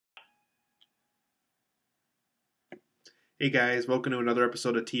Hey guys, welcome to another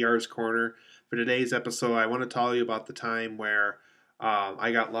episode of TR's Corner. For today's episode, I want to tell you about the time where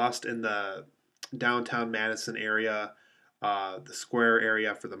I got lost in the downtown Madison area, the square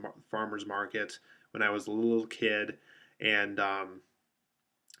area for the farmers market when I was a little kid. And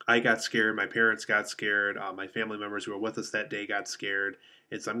I got scared, my parents got scared, my family members who were with us that day got scared.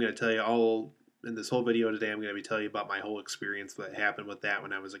 And so I'm going to tell you all in this whole video today, I'm going to be telling you about my whole experience that happened with that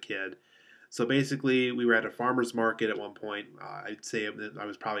when I was a kid. So basically, we were at a farmer's market at one point. I'd say I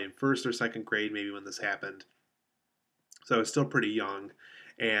was probably in first or second grade, maybe when this happened. So I was still pretty young.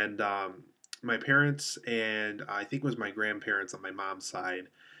 And my parents and I think it was my grandparents on my mom's side,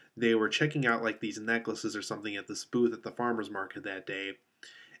 they were checking out like these necklaces or something at this booth at the farmer's market that day.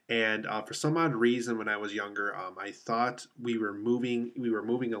 And for some odd reason, when I was younger, I thought we were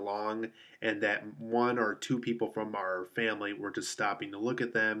moving along, and that one or two people from our family were just stopping to look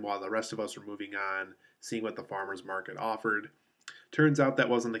at them while the rest of us were moving on, seeing what the farmers market offered. Turns out that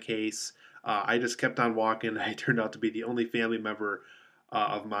wasn't the case. I just kept on walking. I turned out to be the only family member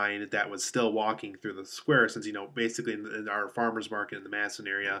of mine that was still walking through the square. Since basically in our farmers market in the Madison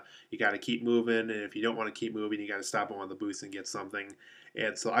area, you got to keep moving, and if you don't want to keep moving, you got to stop at one of the booths and get something.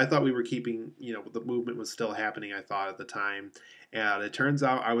 And so I thought we were keeping, the movement was still happening. I thought at the time, and it turns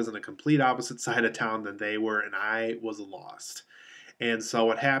out I was on a complete opposite side of town than they were, and I was lost. And so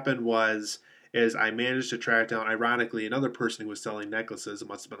what happened was is I managed to track down, ironically, another person who was selling necklaces. It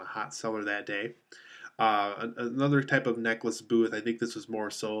must have been a hot seller that day. Another type of necklace booth. I think this was more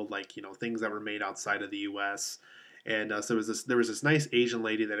so like things that were made outside of the U.S. And so there was this nice Asian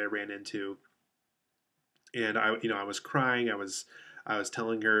lady that I ran into, and I was crying. I was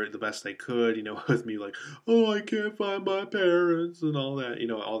telling her the best I could, with me like, oh, I can't find my parents and all that,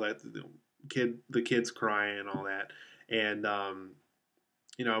 all that, the kids crying and all that, and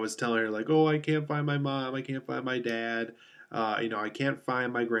I was telling her like, oh, I can't find my mom, I can't find my dad, I can't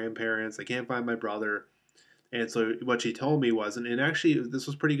find my grandparents, I can't find my brother. And so what she told me was, and actually this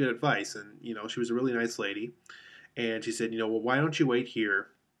was pretty good advice, and she was a really nice lady, and she said, well, why don't you wait here?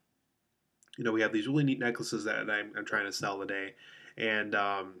 We have these really neat necklaces that I'm trying to sell today, and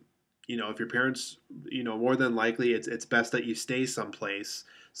if your parents, more than likely it's best that you stay someplace.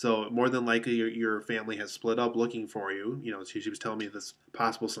 So more than likely your family has split up looking for you. She was telling me this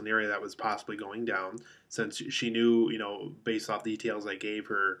possible scenario that was possibly going down, since she knew, based off details I gave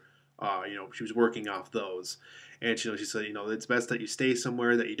her, she was working off those. And she said, it's best that you stay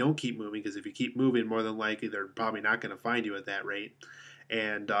somewhere, that you don't keep moving, because if you keep moving, more than likely they're probably not going to find you at that rate.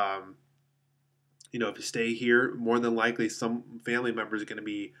 And if you stay here, more than likely some family members are going to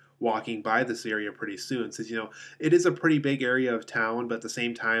be walking by this area pretty soon. Since it is a pretty big area of town, but at the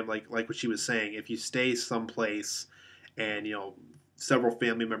same time, like what she was saying, if you stay someplace and several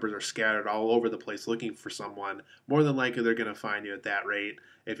family members are scattered all over the place looking for someone, more than likely they're going to find you at that rate.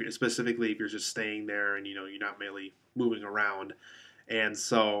 If you're just staying there and you're not really moving around, and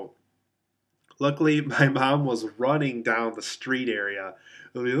so luckily, my mom was running down the street area.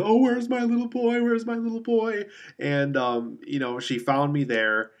 Oh, where's my little boy? Where's my little boy? And she found me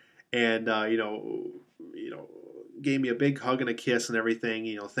there, and gave me a big hug and a kiss and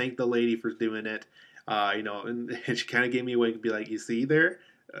everything. Thanked the lady for doing it. And she kind of gave me a wink and be like, "You see there."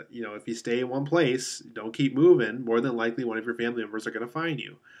 If you stay in one place, don't keep moving. More than likely, one of your family members are going to find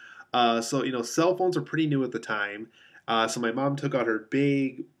you. So cell phones are pretty new at the time. So my mom took out her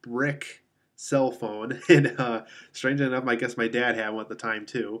big brick cell phone, and strangely enough, I guess my dad had one at the time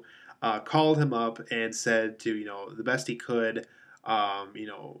too. Called him up and said to the best he could,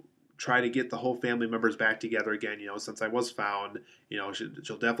 try to get the whole family members back together again. Since I was found,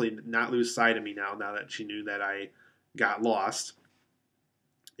 she'll definitely not lose sight of me now that she knew that I got lost.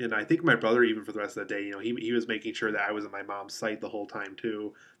 And I think my brother, even for the rest of the day, he was making sure that I was in my mom's sight the whole time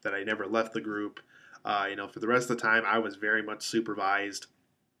too, that I never left the group. For the rest of the time, I was very much supervised.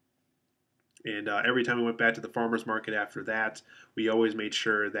 And every time we went back to the farmers market after that, we always made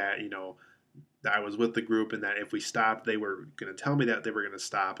sure that that I was with the group, and that if we stopped, they were going to tell me that they were going to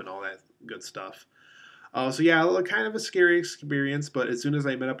stop and all that good stuff. So yeah, kind of a scary experience, but as soon as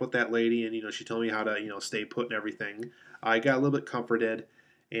I met up with that lady and she told me how to stay put and everything, I got a little bit comforted,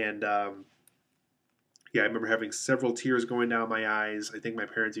 and yeah, I remember having several tears going down my eyes. I think my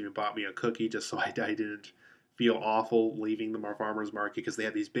parents even bought me a cookie just so I didn't feel awful leaving the farmers market, because they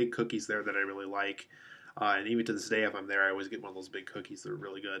had these big cookies there that I really like. And even to this day, if I'm there, I always get one of those big cookies. They're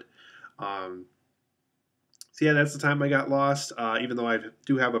really good. Um, so yeah, that's the time I got lost. Even though I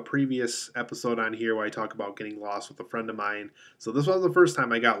do have a previous episode on here where I talk about getting lost with a friend of mine. So this was the first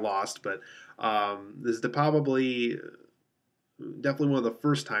time I got lost, but this is probably definitely one of the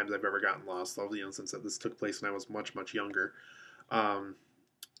first times I've ever gotten lost. Though, since this took place when I was much much younger. Um,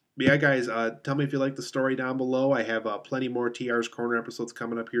 but yeah, guys, tell me if you like the story down below. I have plenty more TR's Corner episodes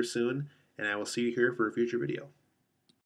coming up here soon, and I will see you here for a future video.